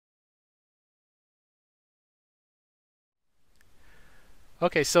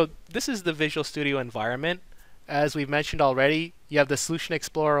Okay, so this is the Visual Studio environment. As we've mentioned already, you have the Solution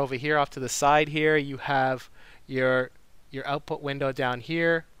Explorer over here off to the side here. You have your output window down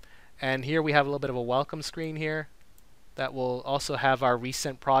here. And here we have a little bit of a welcome screen here that will also have our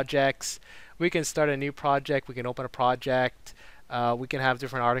recent projects. We can start a new project. We can open a project. We can have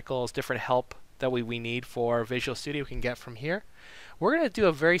different articles, different help that we need for Visual Studio we can get from here. We're going to do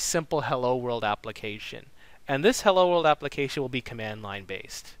a very simple Hello World application. And this Hello World application will be command line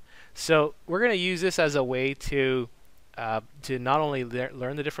based. So we're going to use this as a way to not only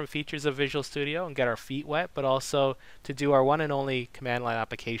learn the different features of Visual Studio and get our feet wet, but also to do our one and only command line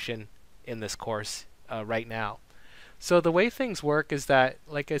application in this course right now. So the way things work is that,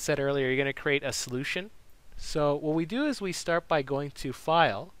 like I said earlier, you're going to create a solution. So what we do is we start by going to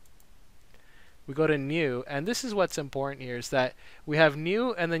File. We go to New, and this is what's important here, is that we have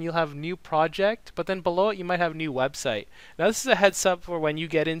New, and then you'll have New Project, but then below it you might have New Website. Now this is a heads up for when you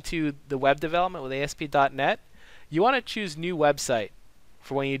get into the web development with ASP.NET. You want to choose New Website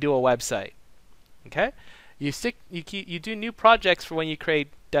for when you do a website. Okay? You do New Projects for when you create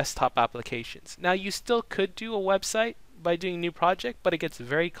desktop applications. Now you still could do a website by doing New Project, but it gets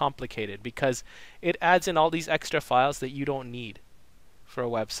very complicated because it adds in all these extra files that you don't need for a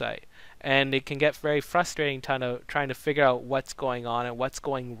website. And it can get very frustrating trying to figure out what's going on and what's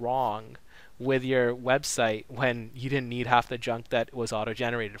going wrong with your website when you didn't need half the junk that was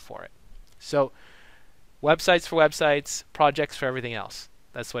auto-generated for it. So websites for websites, projects for everything else.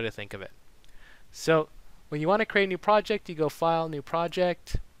 That's the way to think of it. So when you want to create a new project, you go File, New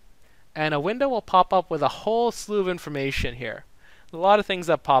Project, and a window will pop up with a whole slew of information here. A lot of things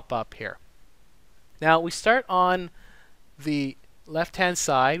that pop up here. Now we start on the left-hand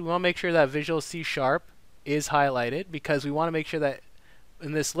side. We want to make sure that Visual C# is highlighted because we want to make sure that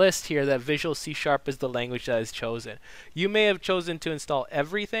in this list here that Visual C# is the language that is chosen. You may have chosen to install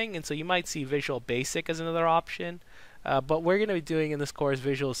everything, and so you might see Visual Basic as another option, but we're going to be doing in this course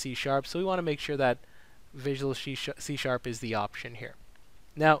Visual C#, so we want to make sure that Visual C# is the option here.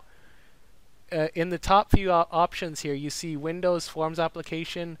 Now in the top few options here you see Windows Forms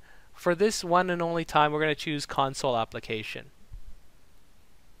application. For this one and only time we're going to choose Console application.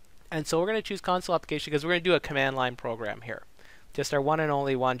 And so we're going to choose Console application because we're going to do a command line program here. Just our one and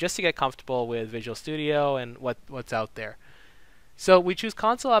only one, just to get comfortable with Visual Studio and what's out there. So we choose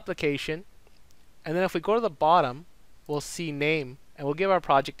Console application, and then if we go to the bottom, we'll see Name, and we'll give our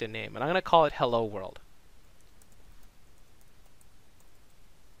project a name. And I'm going to call it Hello World.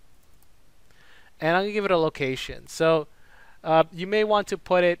 And I'm going to give it a location. So you may want to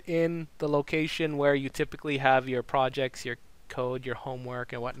put it in the location where you typically have your projects, your code, your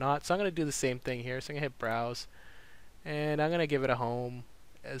homework, and whatnot. So I'm going to do the same thing here. So I'm going to hit Browse, and I'm going to give it a home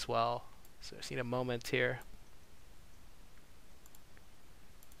as well. So just need a moment here.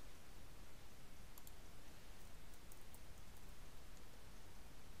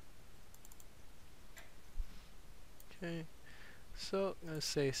 Okay, so I'm going to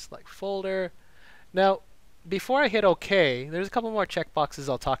say Select Folder. Now, before I hit OK, there's a couple more checkboxes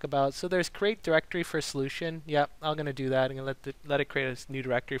I'll talk about. So there's Create Directory for Solution. Yep, I'm going to do that. I'm going to let it create a new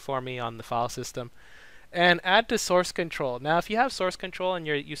directory for me on the file system. And Add to Source Control. Now, if you have source control and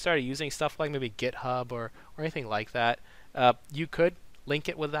you started using stuff like maybe GitHub or anything like that, you could link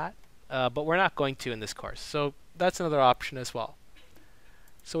it with that. But we're not going to in this course. So that's another option as well.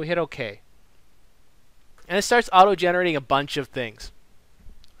 So we hit OK. And it starts auto-generating a bunch of things,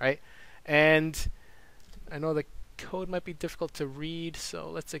 right? And I know the code might be difficult to read, so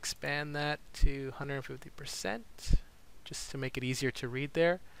let's expand that to 150% just to make it easier to read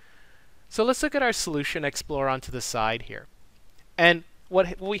there. So let's look at our Solution Explorer onto the side here. And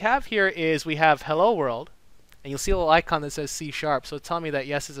what we have here is we have Hello World, and you'll see a little icon that says C#, so it's telling me that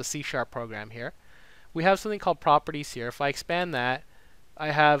yes, it's a C# program here. We have something called Properties here. If I expand that,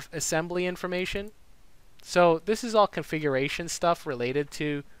 I have assembly information. So this is all configuration stuff related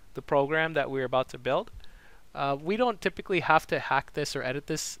to the program that we're about to build. We don't typically have to hack this or edit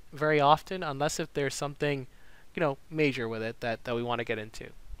this very often unless if there's something, major with it that we want to get into.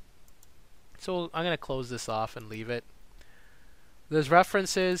 So I'm going to close this off and leave it. There's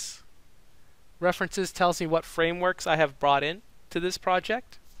references. References tells me what frameworks I have brought in to this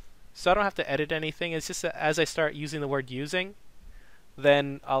project. So I don't have to edit anything. It's just that as I start using the word using,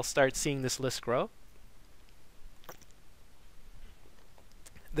 then I'll start seeing this list grow.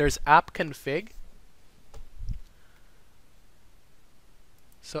 There's app config.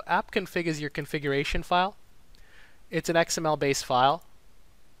 So app config is your configuration file. It's an XML-based file.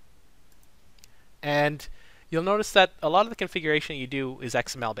 And you'll notice that a lot of the configuration you do is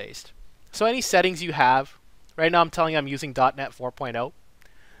XML-based. So any settings you have, right now I'm telling you I'm using .NET 4.0.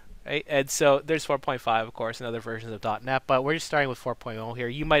 right? And so there's 4.5, of course, and other versions of .NET, but we're just starting with 4.0 here.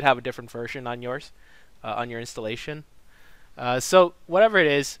 You might have a different version on yours, on your installation. So whatever it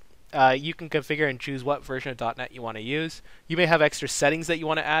is, you can configure and choose what version of .NET you want to use. You may have extra settings that you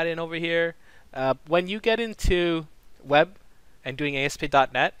want to add in over here. When you get into web and doing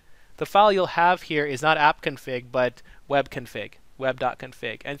ASP.NET, the file you'll have here is not app.config, but web.config,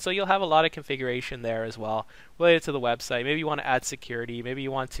 web.config. And so you'll have a lot of configuration there as well related to the website. Maybe you want to add security. Maybe you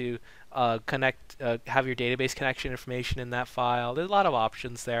want to have your database connection information in that file. There's a lot of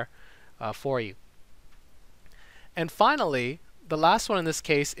options there for you. And finally, the last one in this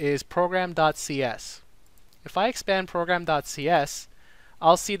case is program.cs. If I expand program.cs,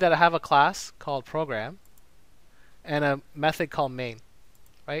 I'll see that I have a class called program and a method called main.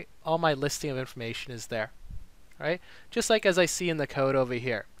 Right? All my listing of information is there. Right? Just like as I see in the code over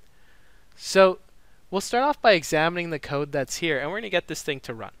here. So we'll start off by examining the code that's here, and we're going to get this thing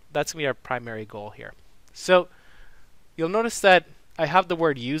to run. That's going to be our primary goal here. So you'll notice that I have the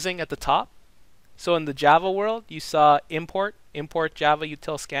word using at the top. So in the Java world, you saw import Java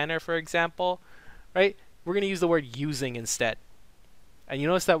util scanner, for example. Right? We're going to use the word using instead. And you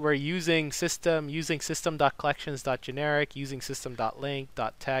notice that we're using system.collections.generic, using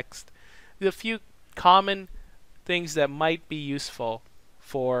system.link.text. There's a few common things that might be useful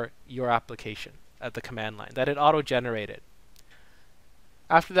for your application at the command line that it auto-generated.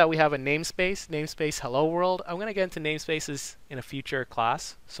 After that, we have a namespace hello world. I'm going to get into namespaces in a future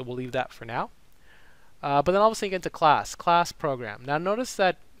class, so we'll leave that for now. But then all of a sudden you get into class program. Now notice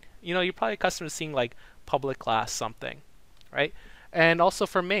that you're probably accustomed to seeing like public class something, right? And also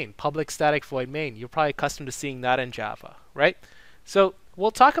for main, public static void main. You're probably accustomed to seeing that in Java, right? So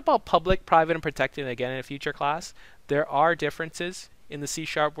we'll talk about public, private, and protected again in a future class. There are differences in the C#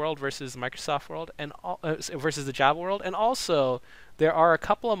 world versus Microsoft world, and versus the Java world, and also there are a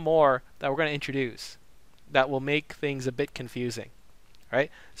couple of more that we're going to introduce that will make things a bit confusing, right?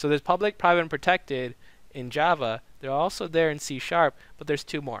 So there's public, private, and protected in Java. They're also there in C#, but there's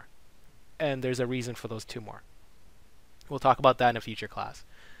two more, and there's a reason for those two more. We'll talk about that in a future class.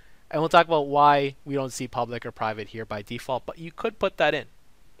 And we'll talk about why we don't see public or private here by default, but you could put that in.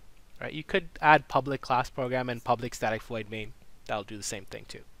 Right? You could add public class program and public static void main. That'll do the same thing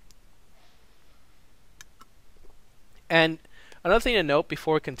too. And another thing to note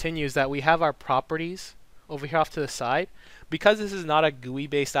before we continue is that we have our properties over here off to the side. Because this is not a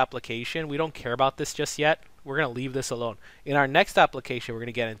GUI-based application, we don't care about this just yet. We're going to leave this alone. In our next application, we're going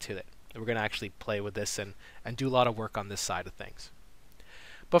to get into it. We're going to actually play with this and do a lot of work on this side of things.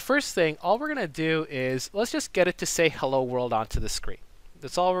 But first thing, all we're going to do is let's just get it to say hello world onto the screen.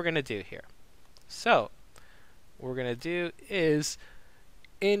 That's all we're going to do here. So what we're going to do is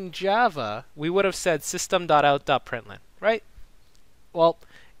in Java, we would have said system.out.println, right? Well,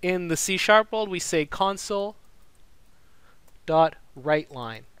 in the C# world, we say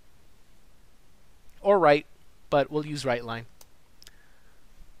console.writeLine. Or write, but we'll use writeLine.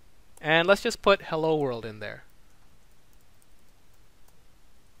 And let's just put hello world in there.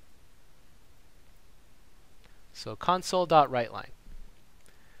 So console.writeLine.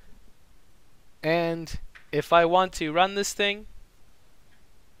 And if I want to run this thing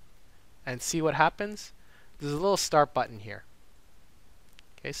and see what happens, there's a little start button here.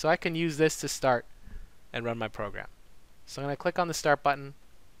 Okay, so I can use this to start and run my program. So I'm going to click on the start button,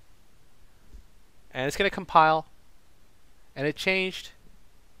 and it's going to compile, and it changed.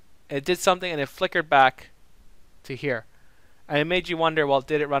 It did something and it flickered back to here. And it made you wonder, well,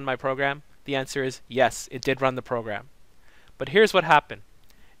 did it run my program? The answer is yes, it did run the program. But here's what happened.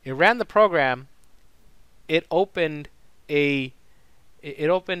 It ran the program. It opened a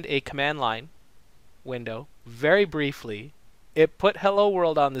command line window very briefly. It put hello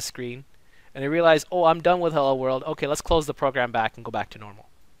world on the screen, and it realized, oh, I'm done with hello world. Okay, let's close the program back and go back to normal.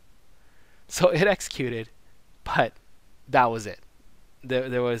 So it executed, but that was it.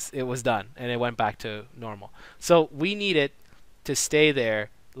 It was done, and it went back to normal. So we need it to stay there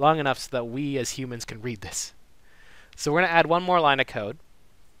long enough so that we as humans can read this. So we're going to add one more line of code,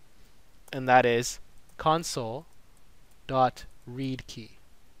 and that is console.readKey.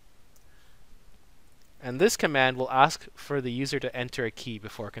 And this command will ask for the user to enter a key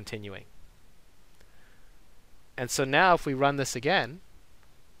before continuing. And so now if we run this again,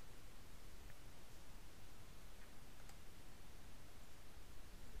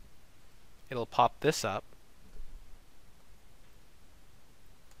 it'll pop this up.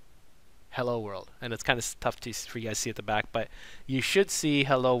 Hello world. And it's kind of tough for you guys to see at the back, but you should see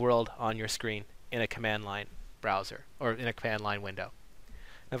hello world on your screen in a command line browser or in a command line window.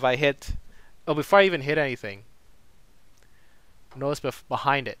 If I hit, oh, before I even hit anything, notice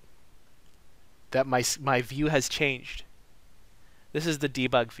behind it, that my view has changed. This is the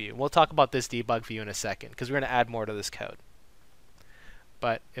debug view. We'll talk about this debug view in a second because we're going to add more to this code.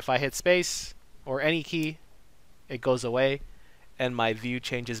 But if I hit space or any key, it goes away and my view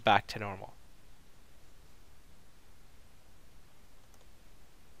changes back to normal.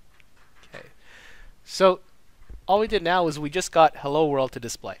 Okay. So all we did now is we just got hello world to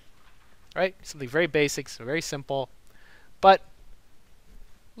display. Right? Something very basic, so very simple. But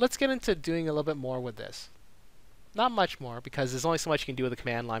let's get into doing a little bit more with this. Not much more, because there's only so much you can do with the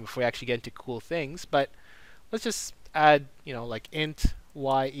command line before we actually get into cool things. But let's just add, like int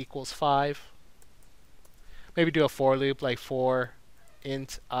y equals 5. Maybe do a for loop like for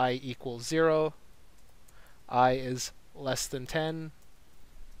int I equals 0. I is less than 10.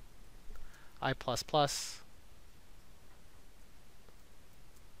 I plus plus.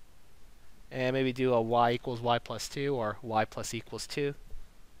 And maybe do a y equals y plus 2 or y plus equals 2.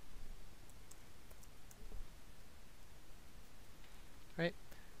 Right?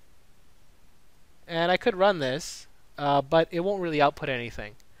 And I could run this, but it won't really output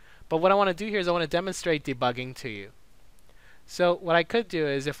anything. But what I want to do here is I want to demonstrate debugging to you. So what I could do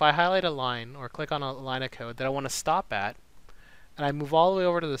is if I highlight a line or click on a line of code that I want to stop at, and I move all the way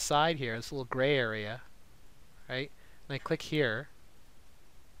over to the side here, this little gray area, right? And I click here.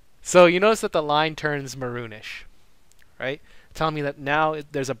 So you notice that the line turns maroonish, right? Telling me that now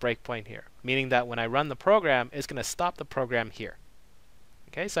there's a breakpoint here, meaning that when I run the program, it's going to stop the program here.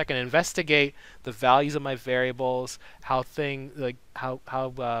 Okay, so I can investigate the values of my variables,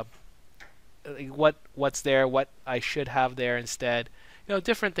 what's there, what I should have there instead,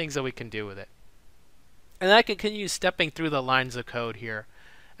 different things that we can do with it. And I can continue stepping through the lines of code here,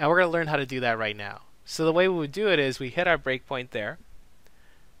 and we're going to learn how to do that right now. So the way we would do it is we hit our breakpoint there.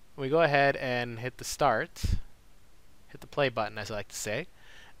 We go ahead and hit the start, hit the play button as I like to say,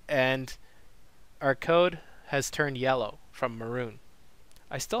 and our code has turned yellow from maroon.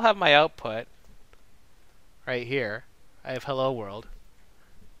 I still have my output right here. I have hello world,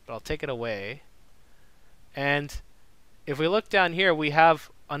 but I'll take it away. And if we look down here, we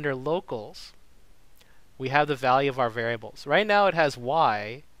have under locals, we have the value of our variables. Right now it has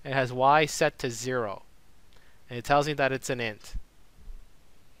y, and it has y set to 0. And it tells me that it's an int.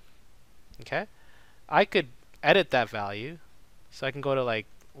 Okay, I could edit that value, so I can go to like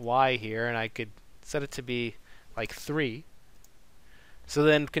y here, and I could set it to be like 3. So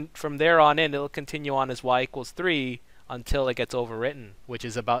then from there on in, it'll continue on as y equals 3 until it gets overwritten, which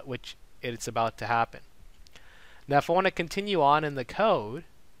it's about to happen. Now, if I want to continue on in the code,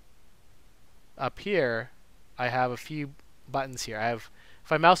 up here, I have a few buttons here.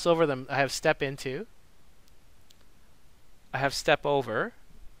 If I mouse over them, I have step into, I have step over,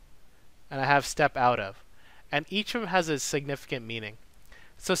 and I have step out of, and each of them has a significant meaning.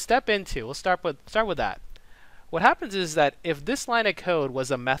 So step into, we'll start with that. What happens is that if this line of code was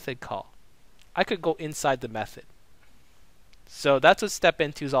a method call, I could go inside the method. So that's what step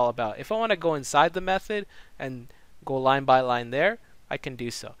into is all about. If I want to go inside the method and go line by line there, I can do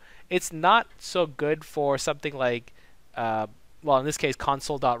so. It's not so good for something like, well, in this case,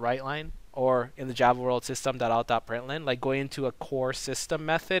 console.writeLine, or in the Java world, system.out.println. Like going into a core system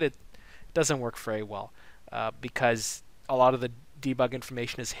method, it doesn't work very well because a lot of the debug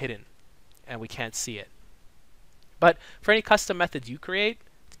information is hidden and we can't see it. But for any custom methods you create,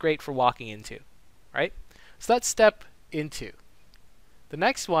 it's great for walking into, right? So that's step into. The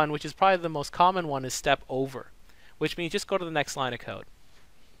next one, which is probably the most common one, is step over, which means just go to the next line of code.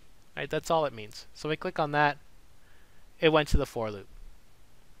 Right? That's all it means. So we click on that, it went to the for loop.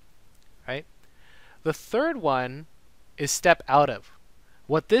 Right? The third one is step out of.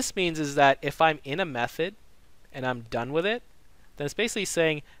 What this means is that if I'm in a method and I'm done with it, then it's basically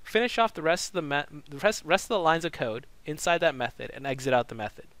saying finish off the rest of the lines of code inside that method and exit out the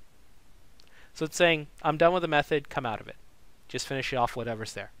method. So it's saying I'm done with the method, come out of it. Just finish off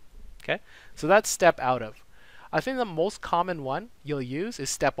whatever's there. Okay? So that's step out of. I think the most common one you'll use is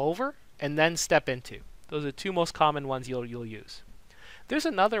step over and then step into. Those are the two most common ones you'll use. There's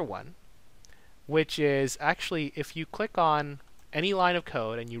another one, which is actually if you click on any line of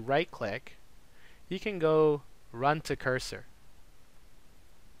code and you right click, you can go run to cursor.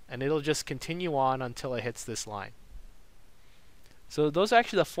 And it'll just continue on until it hits this line. So those are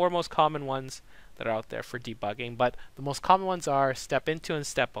actually the 4 most common ones that are out there for debugging, but the most common ones are step into and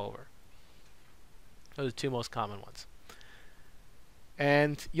step over. Those are the 2 most common ones.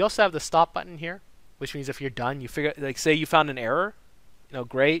 And you also have the stop button here, which means if you're done, you figure, like say you found an error,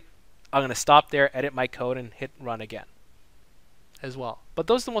 great, I'm going to stop there, edit my code, and hit run again as well. But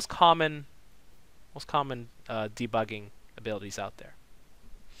those are the most common debugging abilities out there.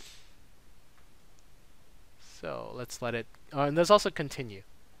 So let's let it, and there's also continue.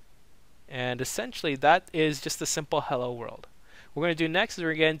 And essentially that is just a simple hello world. What we're going to do next is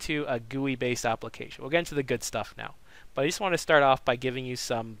we're going to get into a GUI based application. We'll get into the good stuff now. But I just want to start off by giving you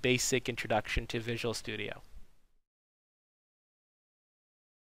some basic introduction to Visual Studio.